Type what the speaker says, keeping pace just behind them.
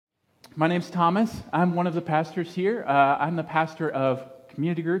My name's Thomas. I'm one of the pastors here. I'm the pastor of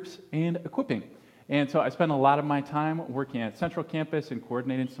community groups and equipping. And so I spend a lot of my time working at Central Campus and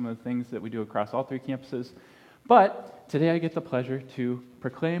coordinating some of the things that we do across all three campuses. But today I get the pleasure to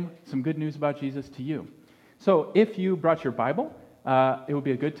proclaim some good news about Jesus to you. So if you brought your Bible, it would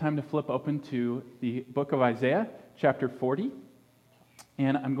be a good time to flip open to the book of Isaiah, chapter 40.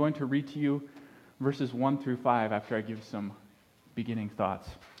 And I'm going to read to you verses 1 through 5 after I give some beginning thoughts.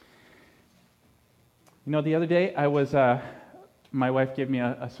 You know, the other day my wife gave me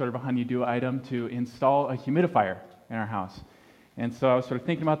a sort of a honey-do item to install a humidifier in our house. And so I was sort of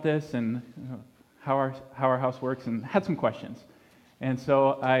thinking about this and how our house works and had some questions. And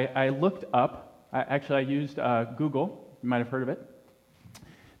so I looked up, I used Google, you might have heard of it,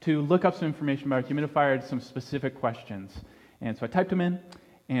 to look up some information about a humidifier and some specific questions. And so I typed them in,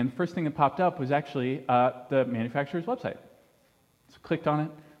 and the first thing that popped up was actually the manufacturer's website. So clicked on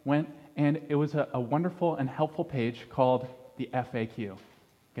it, went, and it was a wonderful and helpful page called the FAQ. You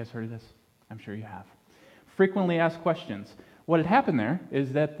guys heard of this? I'm sure you have. Frequently asked questions. What had happened there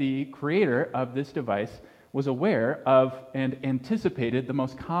is that the creator of this device was aware of and anticipated the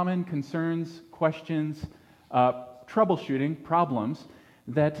most common concerns, questions, troubleshooting problems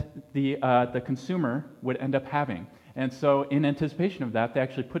that the consumer would end up having. And so in anticipation of that, they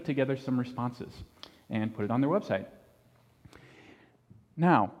actually put together some responses and put it on their website.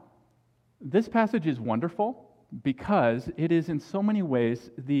 Now, this passage is wonderful because it is in so many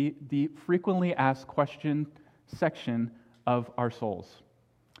ways the frequently asked question section of our souls.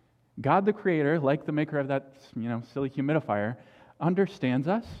 God the Creator, like the maker of that silly humidifier, understands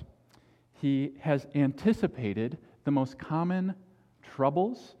us. He has anticipated the most common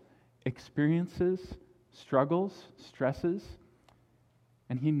troubles, experiences, struggles, stresses,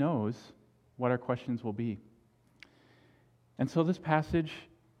 and He knows what our questions will be. And so this passage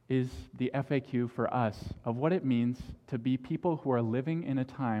is the FAQ for us of what it means to be people who are living in a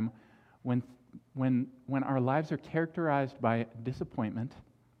time when our lives are characterized by disappointment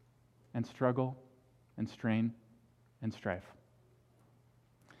and struggle and strain and strife.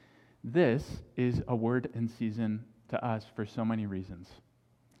 This is a word in season to us for so many reasons.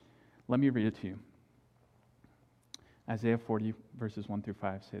 Let me read it to you. Isaiah 40, verses 1 through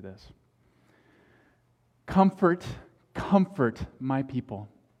 5 say this. Comfort, comfort my people,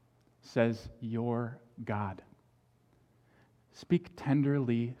 says your God. Speak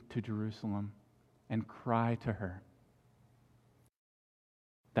tenderly to Jerusalem and cry to her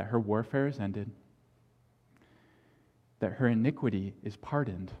that her warfare is ended, that her iniquity is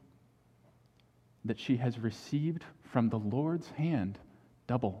pardoned, that she has received from the Lord's hand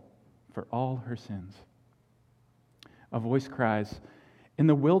double for all her sins. A voice cries, in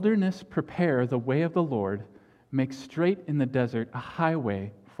the wilderness prepare the way of the Lord, make straight in the desert a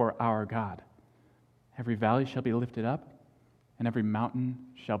highway for our God. Every valley shall be lifted up, and every mountain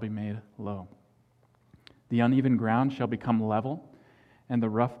shall be made low. The uneven ground shall become level, and the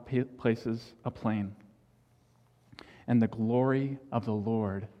rough places a plain. And the glory of the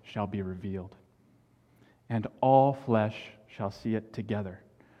Lord shall be revealed, and all flesh shall see it together,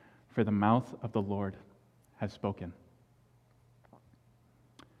 for the mouth of the Lord has spoken.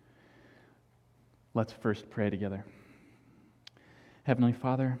 Let's first pray together. Heavenly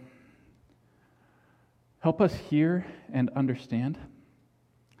Father, help us hear and understand.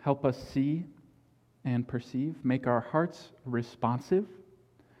 Help us see and perceive. Make our hearts responsive,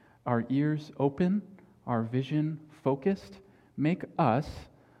 our ears open, our vision focused. Make us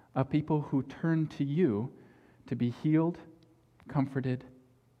a people who turn to you to be healed, comforted,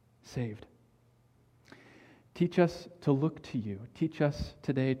 saved. Teach us to look to you. Teach us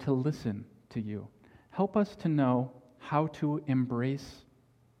today to listen to you. Help us to know how to embrace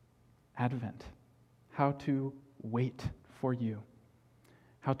Advent, how to wait for you,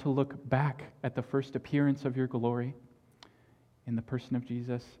 how to look back at the first appearance of your glory in the person of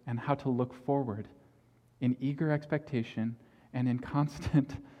Jesus, and how to look forward in eager expectation and in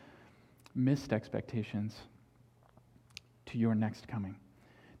constant missed expectations to your next coming.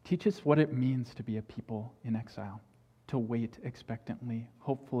 Teach us what it means to be a people in exile, to wait expectantly,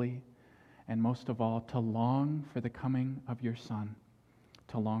 hopefully, and most of all, to long for the coming of your Son,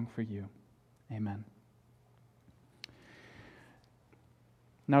 to long for you. Amen.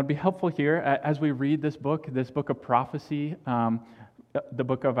 Now, it'd be helpful here, as we read this book of prophecy, the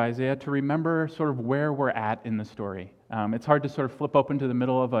book of Isaiah, to remember sort of where we're at in the story. It's hard to sort of flip open to the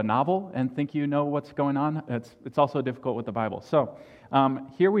middle of a novel and think you know what's going on. It's also difficult with the Bible. So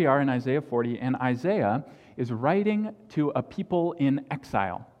here we are in Isaiah 40, and Isaiah is writing to a people in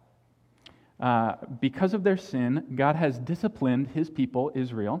exile. Because of their sin, God has disciplined his people,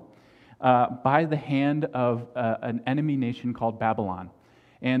 Israel, by the hand of an enemy nation called Babylon.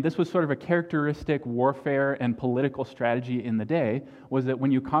 And this was sort of a characteristic warfare and political strategy in the day, was that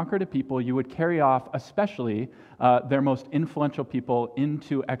when you conquered a people, you would carry off especially their most influential people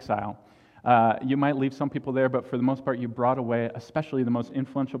into exile. You might leave some people there, but for the most part, you brought away especially the most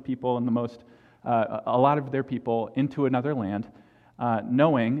influential people and a lot of their people into another land,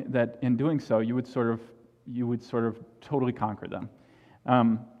 knowing that in doing so, you would sort of totally conquer them.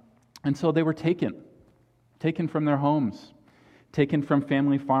 And so they were taken from their homes, taken from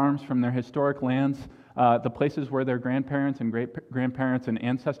family farms, from their historic lands, the places where their grandparents and great-grandparents and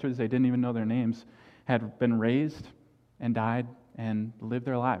ancestors, they didn't even know their names, had been raised and died and lived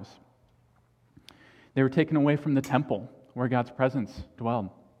their lives. They were taken away from the temple where God's presence dwelled.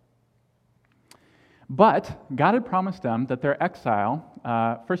 But God had promised them that their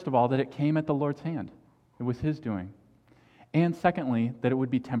exile, first of all, that it came at the Lord's hand. It was His doing. And secondly, that it would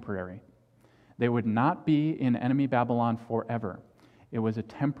be temporary. They would not be in enemy Babylon forever. It was a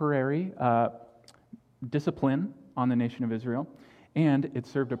temporary discipline on the nation of Israel, and it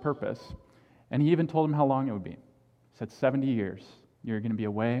served a purpose. And He even told them how long it would be. He said, 70 years. You're going to be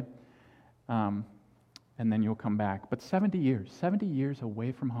away, and then you'll come back. But 70 years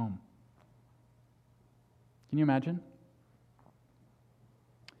away from home. Can you imagine?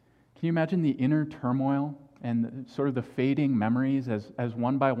 Can you imagine the inner turmoil and sort of the fading memories as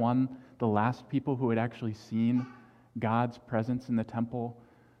one by one, the last people who had actually seen God's presence in the temple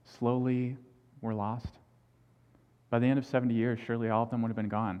slowly were lost? By the end of 70 years, surely all of them would have been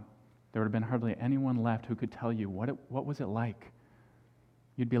gone. There would have been hardly anyone left who could tell you what was it like.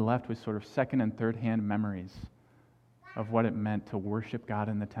 You'd be left with sort of second and third hand memories of what it meant to worship God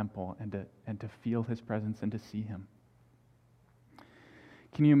in the temple and to feel His presence and to see Him.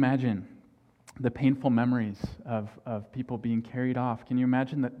 Can you imagine the painful memories of people being carried off? Can you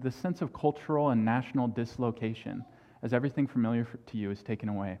imagine the sense of cultural and national dislocation as everything familiar to you is taken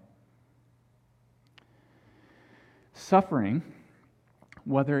away? Suffering,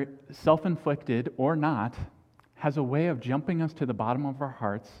 whether self-inflicted or not, has a way of jumping us to the bottom of our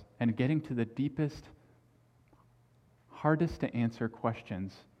hearts and getting to the deepest, hardest to answer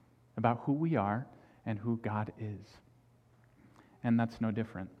questions about who we are and who God is. And that's no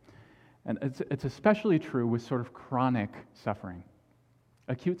different. And it's especially true with sort of chronic suffering.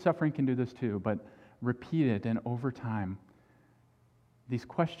 Acute suffering can do this too, but repeated and over time, these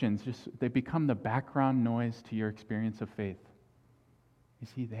questions they become the background noise to your experience of faith. Is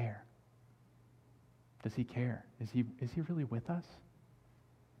He there? Does He care? Is He really with us?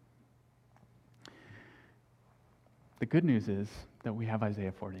 The good news is that we have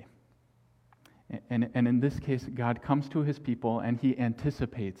Isaiah 40. And in this case, God comes to His people and He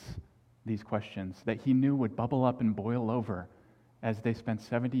anticipates these questions that He knew would bubble up and boil over as they spent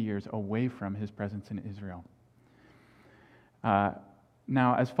 70 years away from His presence in Israel.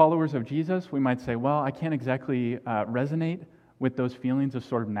 Now, as followers of Jesus, we might say, well, I can't exactly resonate with those feelings of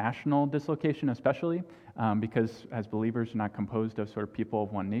sort of national dislocation, especially because as believers, we're not composed of sort of people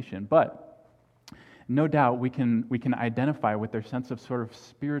of one nation. But no doubt we can identify with their sense of sort of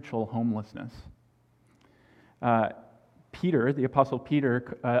spiritual homelessness. Peter, the Apostle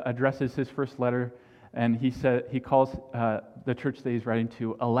Peter, addresses his first letter, and he calls the church that he's writing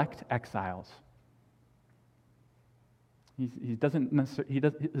to elect exiles. He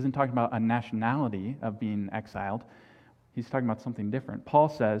isn't talking about a nationality of being exiled. He's talking about something different. Paul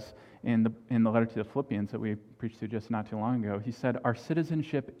says in the letter to the Philippians that we preached to just not too long ago, he said, our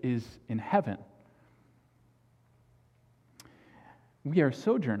citizenship is in heaven. We are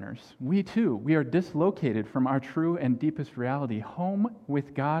sojourners. We too, we are dislocated from our true and deepest reality, home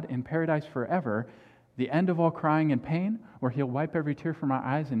with God in paradise forever, the end of all crying and pain, where He'll wipe every tear from our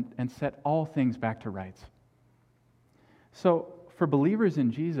eyes and set all things back to rights. So for believers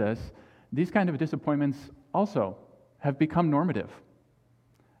in Jesus, these kind of disappointments also have become normative.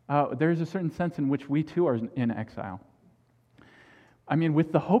 There's a certain sense in which we too are in exile. I mean,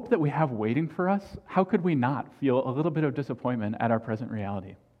 with the hope that we have waiting for us, how could we not feel a little bit of disappointment at our present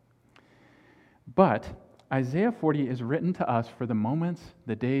reality? But Isaiah 40 is written to us for the moments,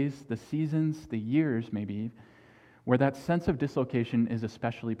 the days, the seasons, the years maybe, where that sense of dislocation is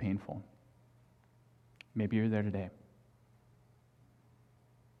especially painful. Maybe you're there today.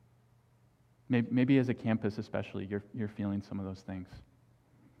 Maybe as a campus especially, you're feeling some of those things.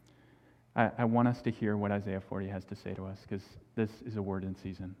 I want us to hear what Isaiah 40 has to say to us, because this is a word in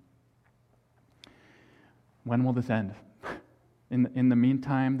season. When will this end? In the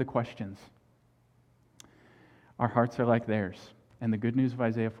meantime, the questions. Our hearts are like theirs, and the good news of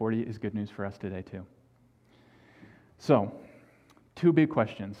Isaiah 40 is good news for us today too. So, two big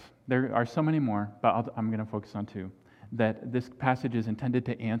questions. There are so many more, but I'm going to focus on two that this passage is intended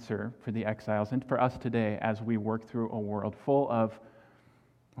to answer for the exiles and for us today as we work through a world full of,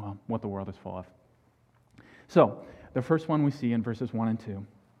 well, what the world is full of. So, the first one we see in verses 1 and 2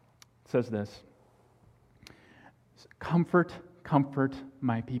 says this: "Comfort, comfort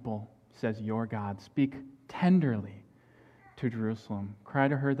my people, says your God. Speak tenderly to Jerusalem. Cry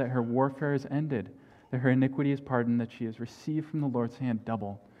to her that her warfare is ended, that her iniquity is pardoned, that she has received from the Lord's hand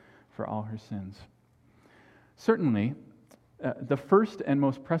double for all her sins." Certainly, the first and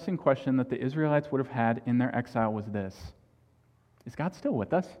most pressing question that the Israelites would have had in their exile was this: is God still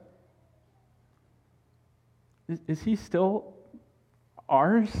with us? Is he still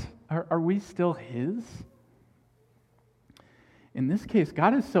ours? Are we still his? In this case,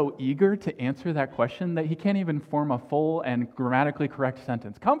 God is so eager to answer that question that he can't even form a full and grammatically correct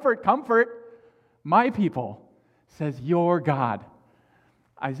sentence. "Comfort, comfort my people, says your God."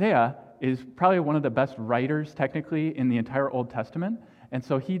 Isaiah is probably one of the best writers, technically, in the entire Old Testament, and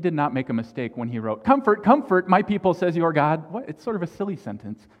so he did not make a mistake when he wrote, "Comfort, comfort my people, says your God." What? It's sort of a silly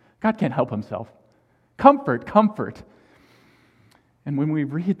sentence. God can't help himself. Comfort, comfort. And when we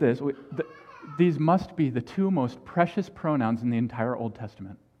read this, these must be the two most precious pronouns in the entire Old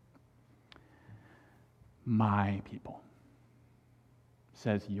Testament. My people,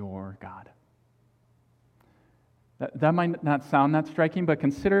 says your God. That might not sound that striking, but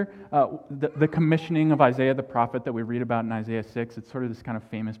consider the commissioning of Isaiah the prophet that we read about in Isaiah 6. It's sort of this kind of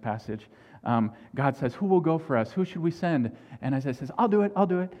famous passage. God says, "Who will go for us? Who should we send?" And Isaiah says, "I'll do it, I'll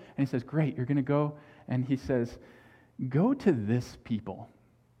do it." And he says, "Great, you're going to go." And he says, "Go to this people."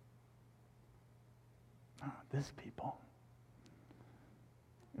 Oh, this people.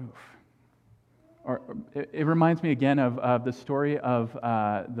 Oof. Or it reminds me again of the story of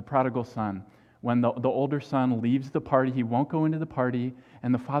the prodigal son. When the older son leaves the party, he won't go into the party,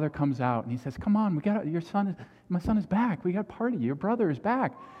 and the father comes out and he says, "Come on, my son is back. We got a party. Your brother is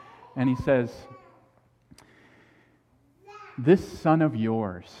back." And he says, "This son of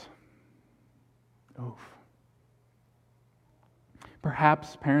yours." Oof.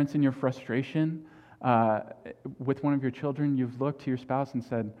 Perhaps, parents, in your frustration with one of your children, you've looked to your spouse and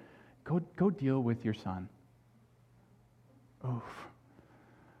said, Go deal with your son." Oof.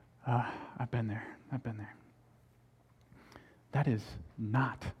 I've been there. That is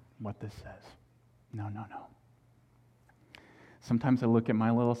not what this says. No. Sometimes I look at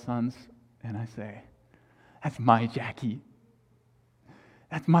my little sons and I say, "That's my Jackie.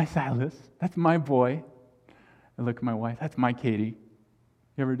 That's my Silas. That's my boy." I look at my wife, "That's my Katie."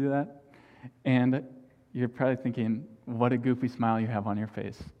 You ever do that? And you're probably thinking, what a goofy smile you have on your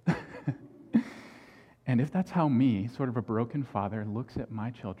face. And if that's how me, sort of a broken father, looks at my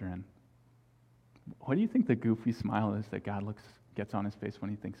children, what do you think the goofy smile is that God gets on his face when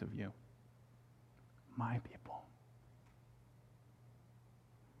he thinks of you? My people.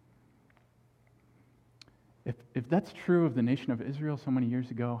 If that's true of the nation of Israel so many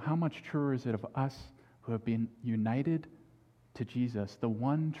years ago, how much truer is it of us who have been united to Jesus, the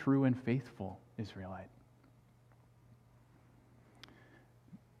one true and faithful Israelite?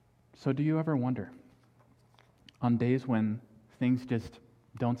 So do you ever wonder, on days when things just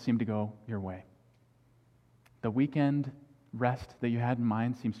don't seem to go your way, the weekend rest that you had in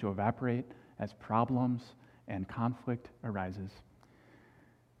mind seems to evaporate as problems and conflict arises,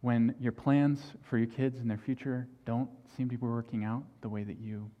 when your plans for your kids and their future don't seem to be working out the way that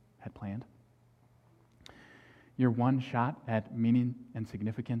you had planned, your one shot at meaning and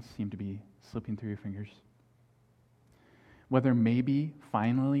significance seem to be slipping through your fingers, whether maybe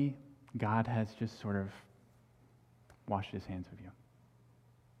finally God has just sort of washed his hands of you,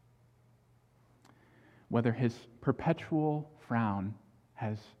 whether his perpetual frown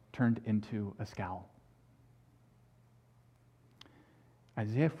has turned into a scowl.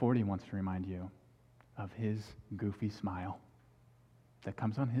 Isaiah 40 wants to remind you of his goofy smile that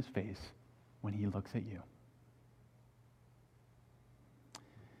comes on his face when he looks at you.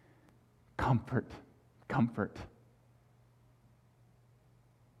 Comfort, comfort.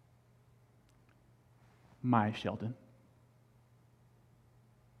 My Sheldon.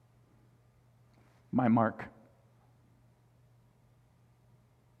 My Mark.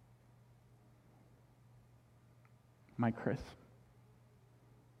 My Chris.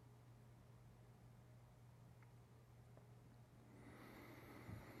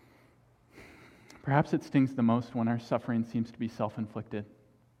 Perhaps it stings the most when our suffering seems to be self-inflicted.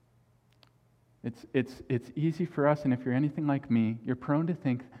 It's easy for us, and if you're anything like me, you're prone to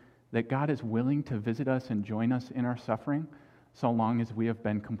think that God is willing to visit us and join us in our suffering so long as we have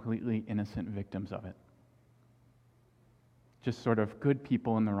been completely innocent victims of it. just sort of good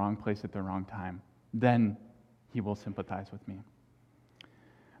people in the wrong place at the wrong time, then he will sympathize with me.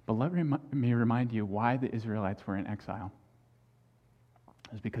 But let me remind you why the Israelites were in exile.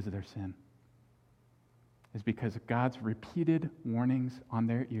 It was because of their sin. It's because God's repeated warnings on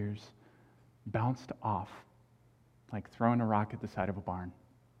their ears bounced off like throwing a rock at the side of a barn.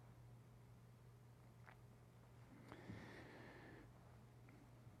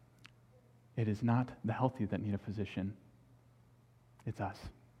 It is not the healthy that need a physician. It's us.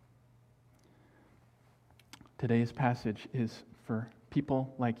 Today's passage is for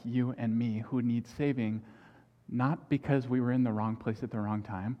people like you and me who need saving, not because we were in the wrong place at the wrong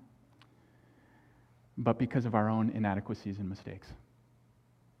time, but because of our own inadequacies and mistakes.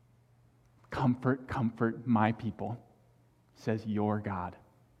 Comfort, comfort my people, says your God.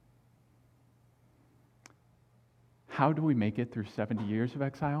 How do we make it through 70 years of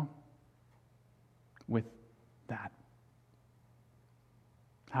exile? With that.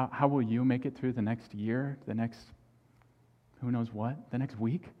 How will you make it through the next year, the next, who knows what, the next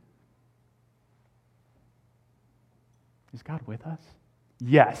week? Is God with us?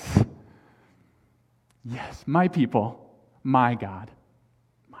 Yes. Yes, my people, my God,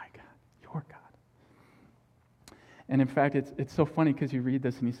 your God. And in fact, it's so funny because you read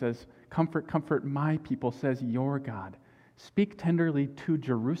this and he says, comfort, comfort my people, says your God. Speak tenderly to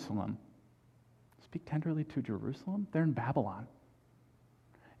Jerusalem. Speak tenderly to Jerusalem? They're in Babylon.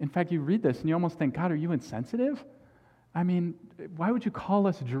 In fact, you read this and you almost think, God, are you insensitive? I mean, why would you call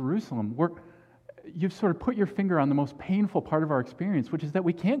us Jerusalem? You've sort of put your finger on the most painful part of our experience, which is that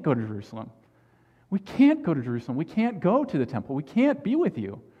we can't go to Jerusalem. We can't go to Jerusalem. We can't go to the temple. We can't be with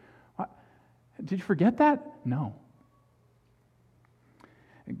you. Did you forget that? No.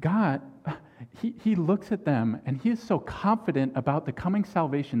 God, he looks at them and he is so confident about the coming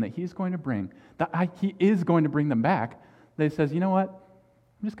salvation that he's going to bring, that he is going to bring them back, that he says, you know what?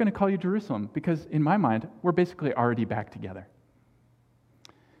 I'm just going to call you Jerusalem because in my mind, we're basically already back together.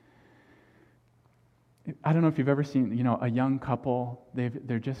 I don't know if you've ever seen, a young couple,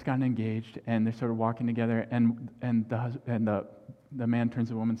 they're just gotten engaged and they're sort of walking together and the man turns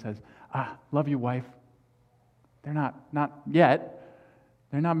to the woman and says, love you, wife. They're not yet.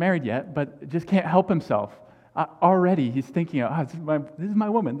 They're not married yet, but just can't help himself. Already he's thinking, this is my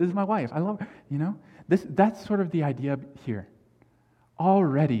woman, this is my wife. I love her. That's sort of the idea here.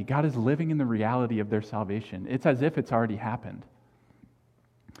 Already, God is living in the reality of their salvation. It's as if it's already happened.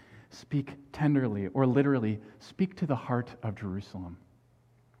 Speak tenderly, or literally, speak to the heart of Jerusalem.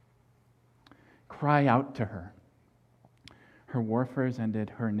 Cry out to her. Her warfare is ended,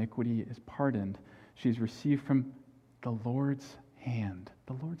 her iniquity is pardoned. She's received from the Lord's hand.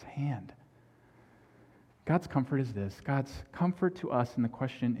 The Lord's hand. God's comfort is this. God's comfort to us, and the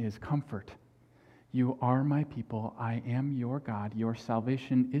question is comfort. You are my people. I am your God. Your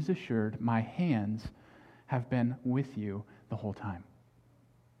salvation is assured. My hands have been with you the whole time.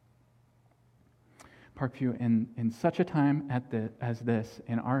 Parkview, in such a time as this,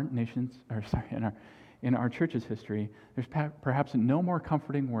 in our in our church's history, there's perhaps no more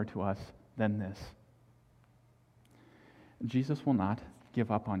comforting word to us than this. Jesus will not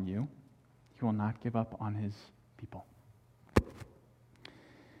give up on you. He will not give up on his people.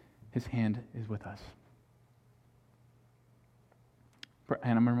 His hand is with us.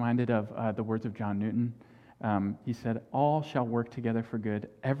 And I'm reminded of the words of John Newton. He said, all shall work together for good.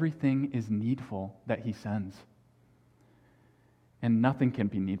 Everything is needful that he sends. And nothing can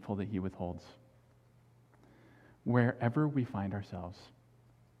be needful that he withholds. Wherever we find ourselves,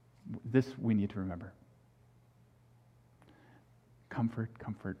 this we need to remember. Comfort,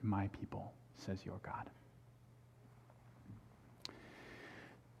 comfort my people, says your God.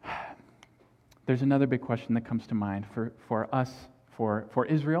 There's another big question that comes to mind for us, for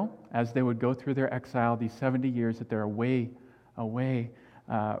Israel, as they would go through their exile, these 70 years that they're away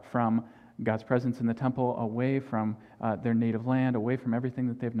from God's presence in the temple, away from their native land, away from everything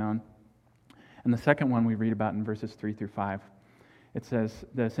that they've known. And the second one we read about in verses 3 through 5. It says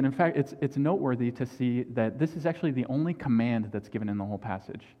this, and in fact, it's noteworthy to see that this is actually the only command that's given in the whole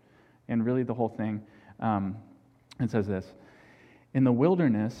passage, and really the whole thing. It says this, in the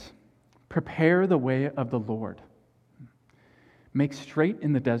wilderness, prepare the way of the Lord. Make straight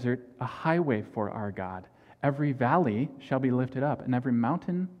in the desert a highway for our God. Every valley shall be lifted up, and every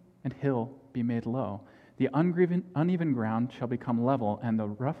mountain and hill be made low. The uneven ground shall become level, and the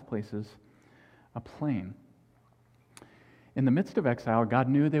rough places a plain. In the midst of exile, God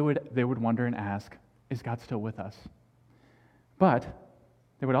knew they would wonder and ask, is God still with us? But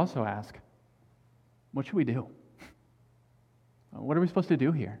they would also ask, what should we do? What are we supposed to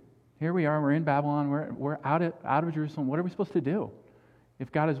do here? Here we are, we're in Babylon, we're out of Jerusalem. What are we supposed to do?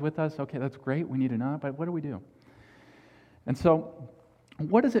 If God is with us, okay, that's great, we need to know, but what do we do? And so,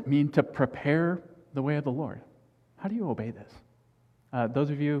 what does it mean to prepare the way of the Lord? How do you obey this?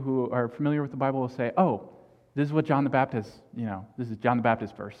 Those of you who are familiar with the Bible will say, oh, this is what John the Baptist, this is John the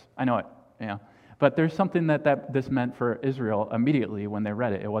Baptist verse. I know it, But there's something that this meant for Israel immediately when they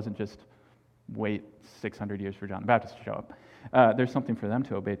read it. It wasn't just wait 600 years for John the Baptist to show up. There's something for them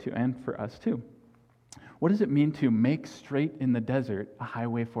to obey too, and for us too. What does it mean to make straight in the desert a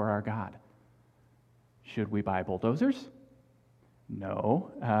highway for our God? Should we buy bulldozers?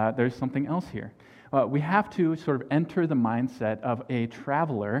 No, there's something else here. We have to sort of enter the mindset of a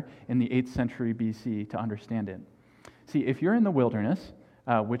traveler in the 8th century BC to understand it. See, if you're in the wilderness,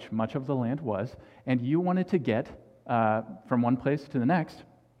 which much of the land was, and you wanted to get from one place to the next,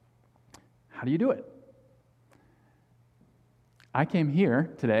 how do you do it? I came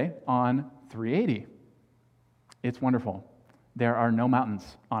here today on 380. It's wonderful. There are no mountains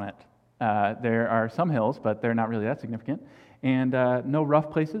on it. There are some hills, but they're not really that significant. And no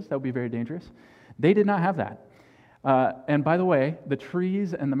rough places. That would be very dangerous. They did not have that. And by the way, the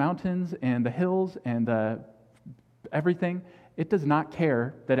trees and the mountains and the hills and everything, it does not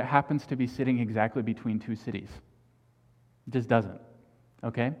care that it happens to be sitting exactly between two cities. It just doesn't.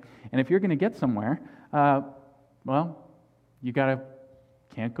 Okay? And if you're going to get somewhere, you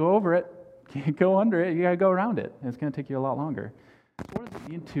can't go over it, can't go under it, you got to go around it. It's going to take you a lot longer. So what does it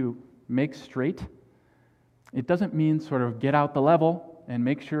mean to make straight? It doesn't mean sort of get out the level and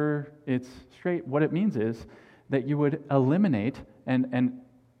make sure it's straight. What it means is that you would eliminate and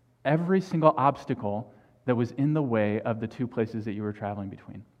every single obstacle that was in the way of the two places that you were traveling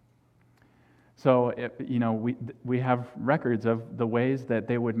between. So, we have records of the ways that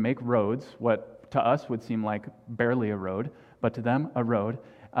they would make roads, what to us would seem like barely a road, but to them, a road.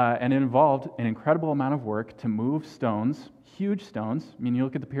 And it involved an incredible amount of work to move stones, huge stones. I mean, you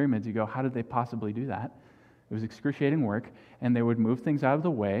look at the pyramids, you go, how did they possibly do that? It was excruciating work, and they would move things out of the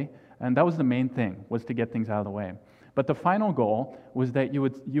way, and that was the main thing, was to get things out of the way. But the final goal was that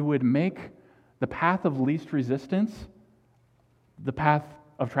you would make the path of least resistance the path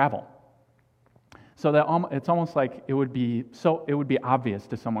of travel. So that it's almost like it would be obvious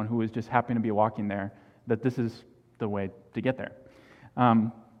to someone who was just happening to be walking there that this is the way to get there.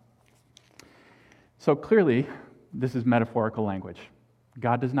 So clearly, this is metaphorical language.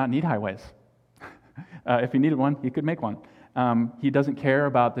 God does not need highways. If he needed one, he could make one. He doesn't care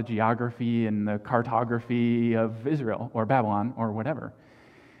about the geography and the cartography of Israel or Babylon or whatever.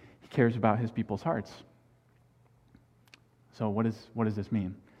 He cares about his people's hearts. So what does this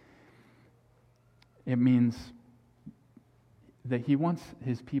mean? It means that he wants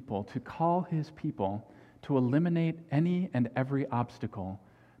his people to call his people to eliminate any and every obstacle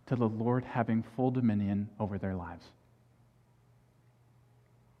to the Lord having full dominion over their lives.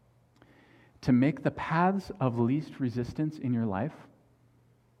 To make the paths of least resistance in your life,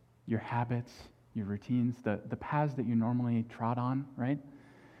 your habits, your routines, the paths that you normally trot on, right?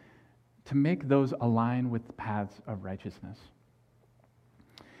 To make those align with the paths of righteousness.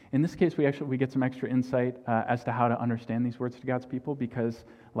 In this case, we get some extra insight as to how to understand these words to God's people because,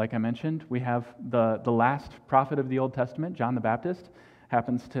 like I mentioned, we have the last prophet of the Old Testament, John the Baptist.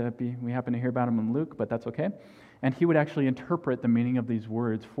 We happen to hear about him in Luke, but that's okay. And he would actually interpret the meaning of these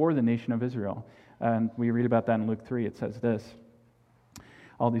words for the nation of Israel. And we read about that in Luke 3. It says this: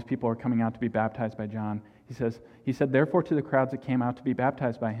 all these people are coming out to be baptized by John. He said, therefore to the crowds that came out to be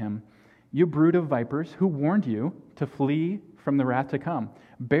baptized by him, you brood of vipers, who warned you to flee from the wrath to come?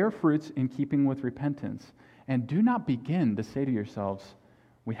 Bear fruits in keeping with repentance, and do not begin to say to yourselves,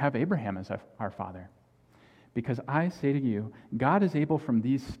 we have Abraham as our father. Because I say to you, God is able from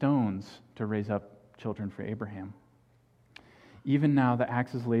these stones to raise up children for Abraham. Even now the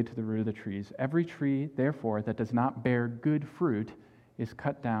axe is laid to the root of the trees. Every tree, therefore, that does not bear good fruit is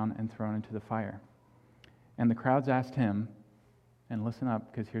cut down and thrown into the fire. And the crowds asked him, and listen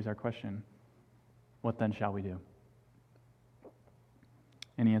up, because here's our question, what then shall we do?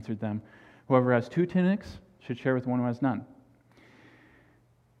 And he answered them, whoever has 2 tunics should share with one who has none.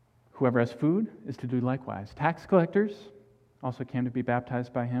 Whoever has food is to do likewise. Tax collectors also came to be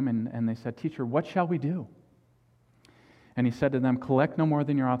baptized by him, and they said, Teacher, what shall we do? And he said to them, collect no more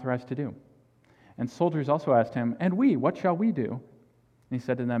than you're authorized to do. And soldiers also asked him, and we, what shall we do? And he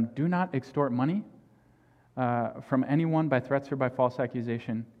said to them, do not extort money from anyone by threats or by false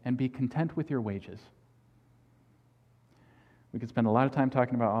accusation, and be content with your wages. We could spend a lot of time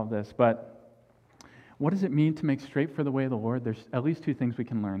talking about all of this, but what does it mean to make straight for the way of the Lord? There's at least 2 things we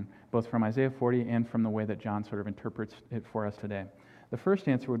can learn, both from Isaiah 40 and from the way that John sort of interprets it for us today. The first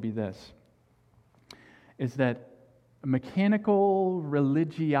answer would be this, is that mechanical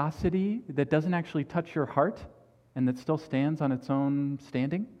religiosity that doesn't actually touch your heart and that still stands on its own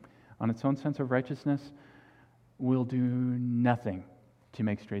standing, on its own sense of righteousness, will do nothing to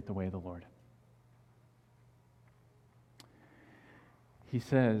make straight the way of the Lord. He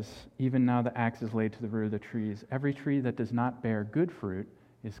says, even now the axe is laid to the root of the trees. Every tree that does not bear good fruit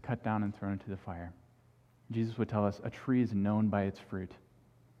is cut down and thrown into the fire. Jesus would tell us a tree is known by its fruit.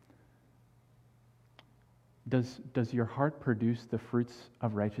 Does your heart produce the fruits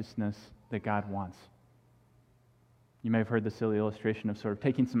of righteousness that God wants? You may have heard the silly illustration of sort of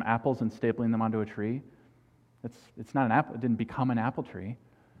taking some apples and stapling them onto a tree. It's not an apple. It didn't become an apple tree.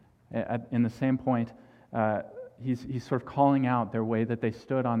 In the same point, he's sort of calling out their way that they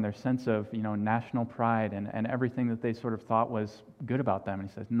stood on their sense of national pride and everything that they sort of thought was good about them. And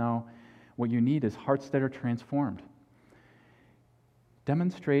he says, no, what you need is hearts that are transformed.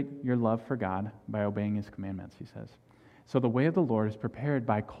 Demonstrate your love for God by obeying his commandments, he says. So the way of the Lord is prepared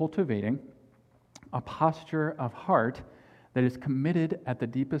by cultivating a posture of heart that is committed at the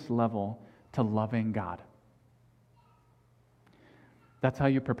deepest level to loving God. That's how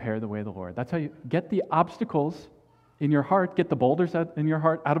you prepare the way of the Lord. That's how you get the obstacles in your heart, get the boulders in your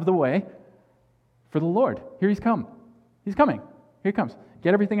heart out of the way for the Lord. Here he's come. He's coming. Here he comes.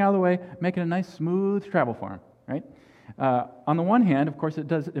 Get everything out of the way, make it a nice, smooth travel for him, right? On the one hand, of course,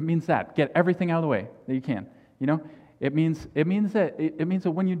 it means that. Get everything out of the way that you can. It means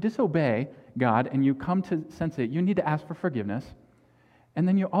that when you disobey God and you come to sense it, you need to ask for forgiveness. And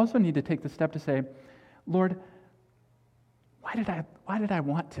then you also need to take the step to say, Lord, why did I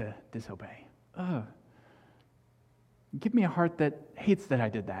want to disobey? Give me a heart that hates that I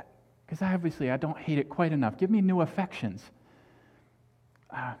did that, because I don't hate it quite enough. Give me new affections.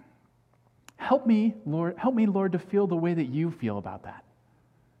 Help me, Lord, to feel the way that you feel about that.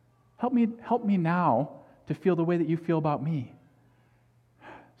 Help me now to feel the way that you feel about me,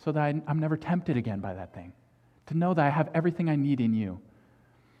 so that I'm never tempted again by that thing. To know that I have everything I need in you.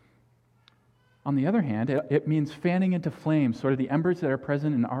 On the other hand, it means fanning into flame sort of the embers that are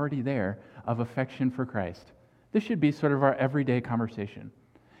present and already there of affection for Christ. This should be sort of our everyday conversation.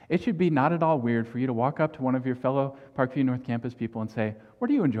 It should be not at all weird for you to walk up to one of your fellow Parkview North Campus people and say,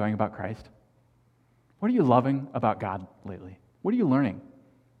 what are you enjoying about Christ? What are you loving about God lately? What are you learning?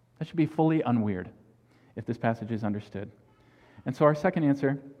 That should be fully unweird if this passage is understood. And so our second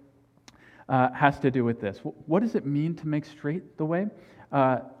answer has to do with this. What does it mean to make straight the way?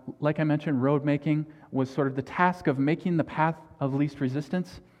 Like I mentioned, road making was sort of the task of making the path of least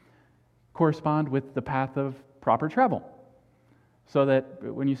resistance correspond with the path of proper travel. So that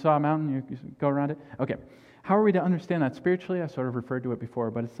when you saw a mountain, you go around it. Okay, how are we to understand that spiritually? I sort of referred to it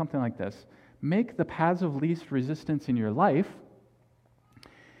before, but it's something like this. Make the paths of least resistance in your life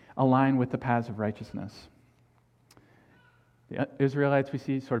align with the paths of righteousness. The Israelites we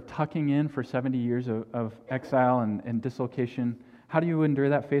see sort of tucking in for 70 years of exile and dislocation. How do you endure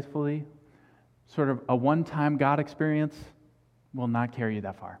that faithfully? Sort of a one-time God experience will not carry you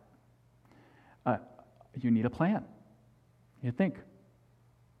that far. You need a plan. You think.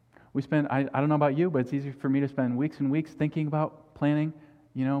 I don't know about you, but it's easy for me to spend weeks and weeks thinking about planning,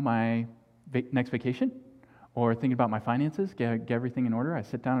 my next vacation, or thinking about my finances, get everything in order. I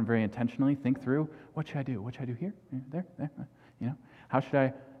sit down and very intentionally think through, what should I do? What should I do here? There? How should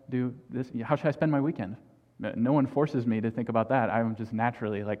I do this? How should I spend my weekend? No one forces me to think about that. I'm just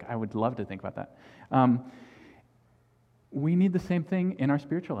naturally, I would love to think about that. We need the same thing in our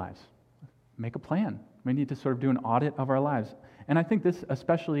spiritual lives. Make a plan. We need to sort of do an audit of our lives. And I think this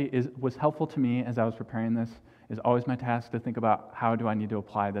especially was helpful to me as I was preparing this. Is always my task to think about how do I need to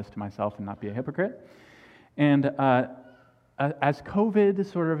apply this to myself and not be a hypocrite. And as COVID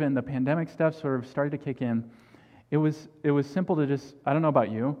sort of and the pandemic stuff sort of started to kick in, it was simple to just, I don't know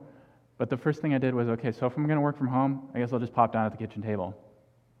about you, but the first thing I did was, okay, so if I'm going to work from home, I guess I'll just pop down at the kitchen table.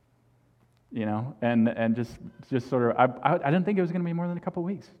 And just sort of, I didn't think it was going to be more than a couple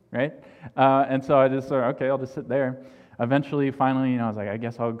weeks, right? And so I just sort of, okay, I'll just sit there. Eventually, finally, I was like, I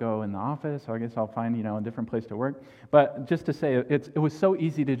guess I'll go in the office, or I guess I'll find, a different place to work. But just to say, it was so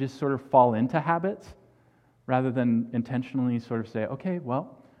easy to just sort of fall into habits rather than intentionally sort of say, okay,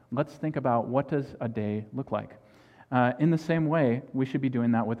 well, let's think about what does a day look like. In the same way, we should be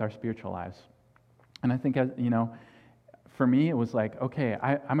doing that with our spiritual lives. And I think, for me, it was like, okay,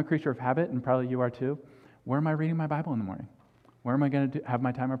 I'm a creature of habit, and probably you are too. Where am I reading my Bible in the morning? Where am I going to have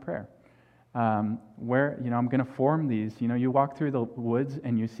my time of prayer? Where, I'm going to form these. You walk through the woods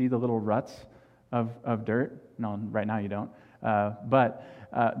and you see the little ruts of dirt. No, right now you don't. But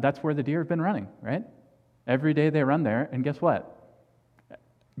that's where the deer have been running, right? Every day they run there, and guess what?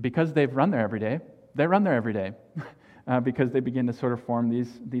 because they've run there every day, they run there every day because they begin to sort of form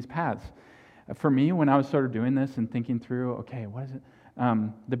these paths. For me, when I was sort of doing this and thinking through, okay, what is it?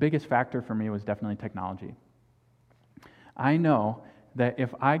 The biggest factor for me was definitely technology. I know that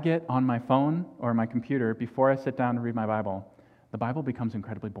if I get on my phone or my computer before I sit down to read my Bible, the Bible becomes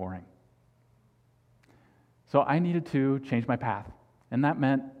incredibly boring. So I needed to change my path, and that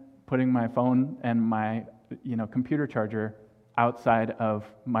meant putting my phone and my computer charger outside of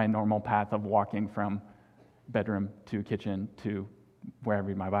my normal path of walking from bedroom to kitchen to where I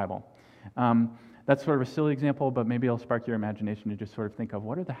read my Bible. That's sort of a silly example, but maybe it'll spark your imagination to just sort of think of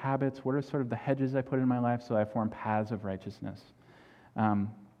what are the habits, what are sort of the hedges I put in my life so I form paths of righteousness. And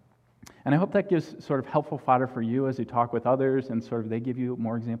I hope that gives sort of helpful fodder for you as you talk with others and sort of they give you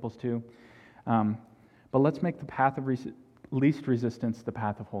more examples too. But let's make the path of least resistance the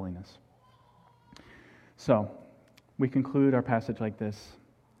path of holiness. So, we conclude our passage like this.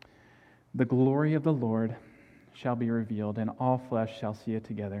 The glory of the Lord shall be revealed, and all flesh shall see it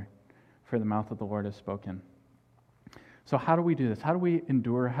together, for the mouth of the Lord has spoken. So how do we do this? How do we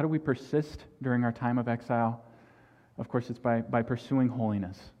endure? How do we persist during our time of exile? Of course, it's by pursuing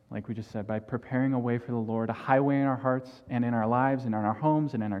holiness, like we just said, by preparing a way for the Lord, a highway in our hearts and in our lives and in our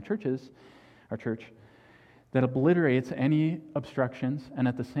homes and in our churches, our church, that obliterates any obstructions and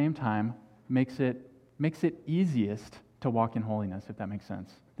at the same time makes it easiest to walk in holiness, if that makes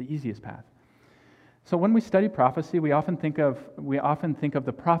sense, the easiest path. So when we study prophecy, we often think of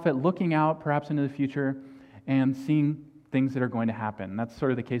the prophet looking out perhaps into the future and seeing things that are going to happen. That's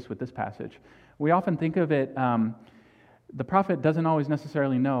sort of the case with this passage. We often think of it, the prophet doesn't always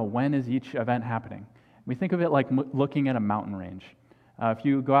necessarily know when is each event happening. We think of it like looking at a mountain range. If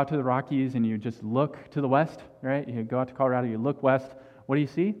you go out to the Rockies and you just look to the west, right? You go out to Colorado, you look west, what do you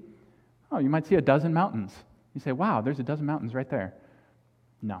see? Oh, you might see a dozen mountains. You say, wow, there's a dozen mountains right there.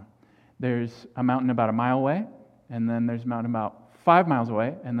 No. There's a mountain about a mile away, and then there's a mountain about 5 miles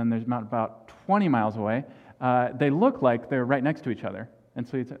away, and then there's a mountain about 20 miles away. They look like they're right next to each other. And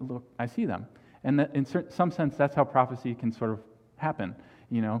so you say, look, I see them. And that in some sense, that's how prophecy can sort of happen.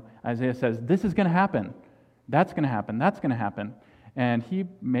 Isaiah says, this is going to happen. That's going to happen. That's going to happen. And he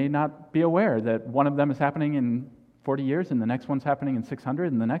may not be aware that one of them is happening in 40 years, and the next one's happening in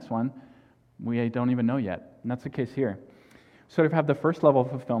 600, and the next one we don't even know yet. And that's the case here. Sort of have the first level of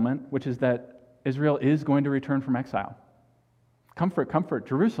fulfillment, which is that Israel is going to return from exile. Comfort, comfort,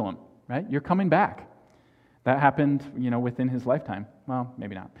 Jerusalem, right? You're coming back. That happened, within his lifetime. Well,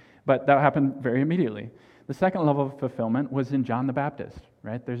 maybe not. But that happened very immediately. The second level of fulfillment was in John the Baptist,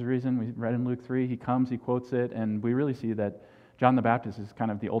 right? There's a reason we read in Luke 3, he comes, he quotes it, and we really see that John the Baptist is kind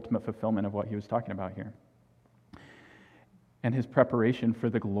of the ultimate fulfillment of what he was talking about here. And his preparation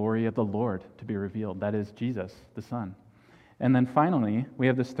for the glory of the Lord to be revealed. That is Jesus, the Son. And then finally, we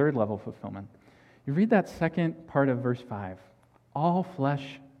have this third level of fulfillment. You read that second part of verse 5. All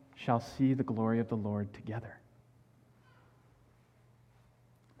flesh shall see the glory of the Lord together.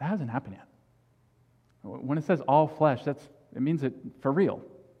 That hasn't happened yet. When it says all flesh, it means it for real.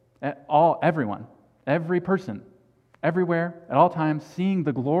 Everyone, every person, everywhere, at all times, seeing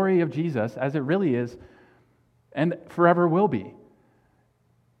the glory of Jesus as it really is and forever will be.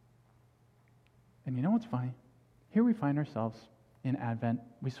 And you know what's funny? Here we find ourselves in Advent.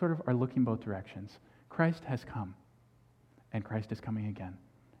 We sort of are looking both directions. Christ has come, and Christ is coming again.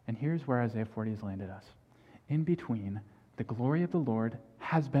 And here's where Isaiah 40 has landed us. In between, the glory of the Lord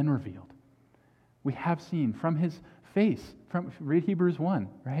has been revealed. We have seen from his face, read Hebrews 1,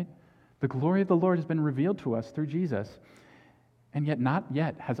 right? The glory of the Lord has been revealed to us through Jesus. And yet not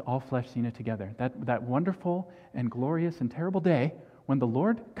yet has all flesh seen it together. That wonderful and glorious and terrible day when the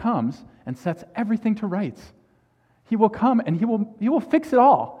Lord comes and sets everything to rights. He will come and he will fix it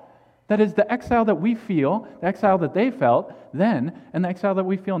all. That is the exile that we feel, the exile that they felt then, and the exile that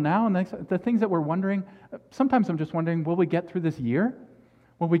we feel now, and the things that we're wondering. Sometimes I'm just wondering, will we get through this year?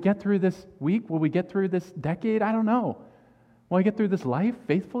 Will we get through this week? Will we get through this decade? I don't know. Will I get through this life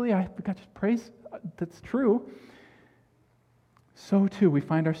faithfully? I got to praise that's true. So too, we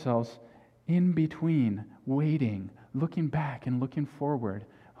find ourselves in between, waiting, looking back and looking forward,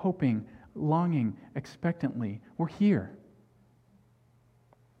 hoping, longing, expectantly. We're here.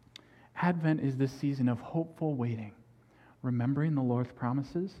 Advent is this season of hopeful waiting, remembering the Lord's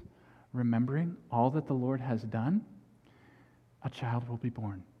promises, remembering all that the Lord has done. A child will be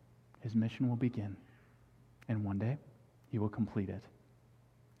born. His mission will begin. And one day, he will complete it.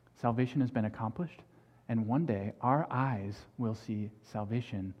 Salvation has been accomplished. And one day, our eyes will see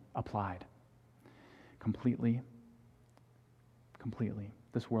salvation applied. Completely.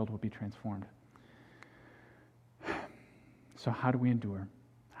 This world will be transformed. So how do we endure?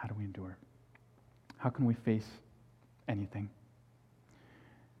 How do we endure? How can we face anything?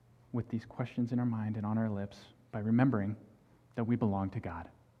 With these questions in our mind and on our lips, by remembering that we belong to God.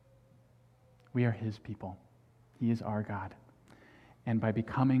 We are his people. He is our God. And by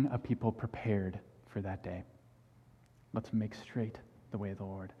becoming a people prepared for that day, let's make straight the way of the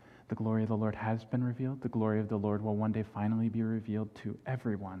Lord. The glory of the Lord has been revealed. The glory of the Lord will one day finally be revealed to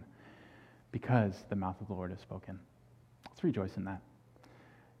everyone because the mouth of the Lord has spoken. Let's rejoice in that.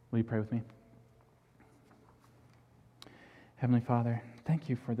 Will you pray with me? Heavenly Father, thank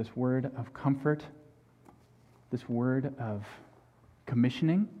you for this word of comfort, this word of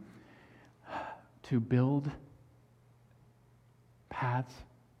commissioning to build paths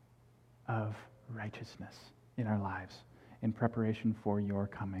of righteousness in our lives in preparation for your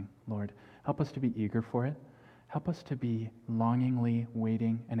coming. Lord, help us to be eager for it. Help us to be longingly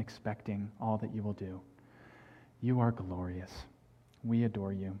waiting and expecting all that you will do. You are glorious. We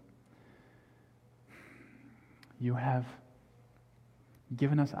adore you. You have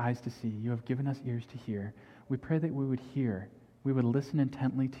given us eyes to see. You have given us ears to hear. We pray that we would hear. We would listen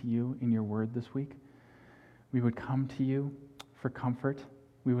intently to you in your word this week. We would come to you for comfort.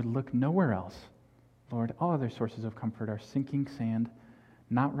 We would look nowhere else. Lord, all other sources of comfort are sinking sand,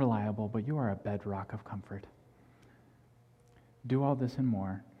 not reliable, but you are a bedrock of comfort. Do all this and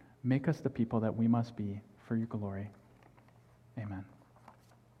more. Make us the people that we must be for your glory. Amen.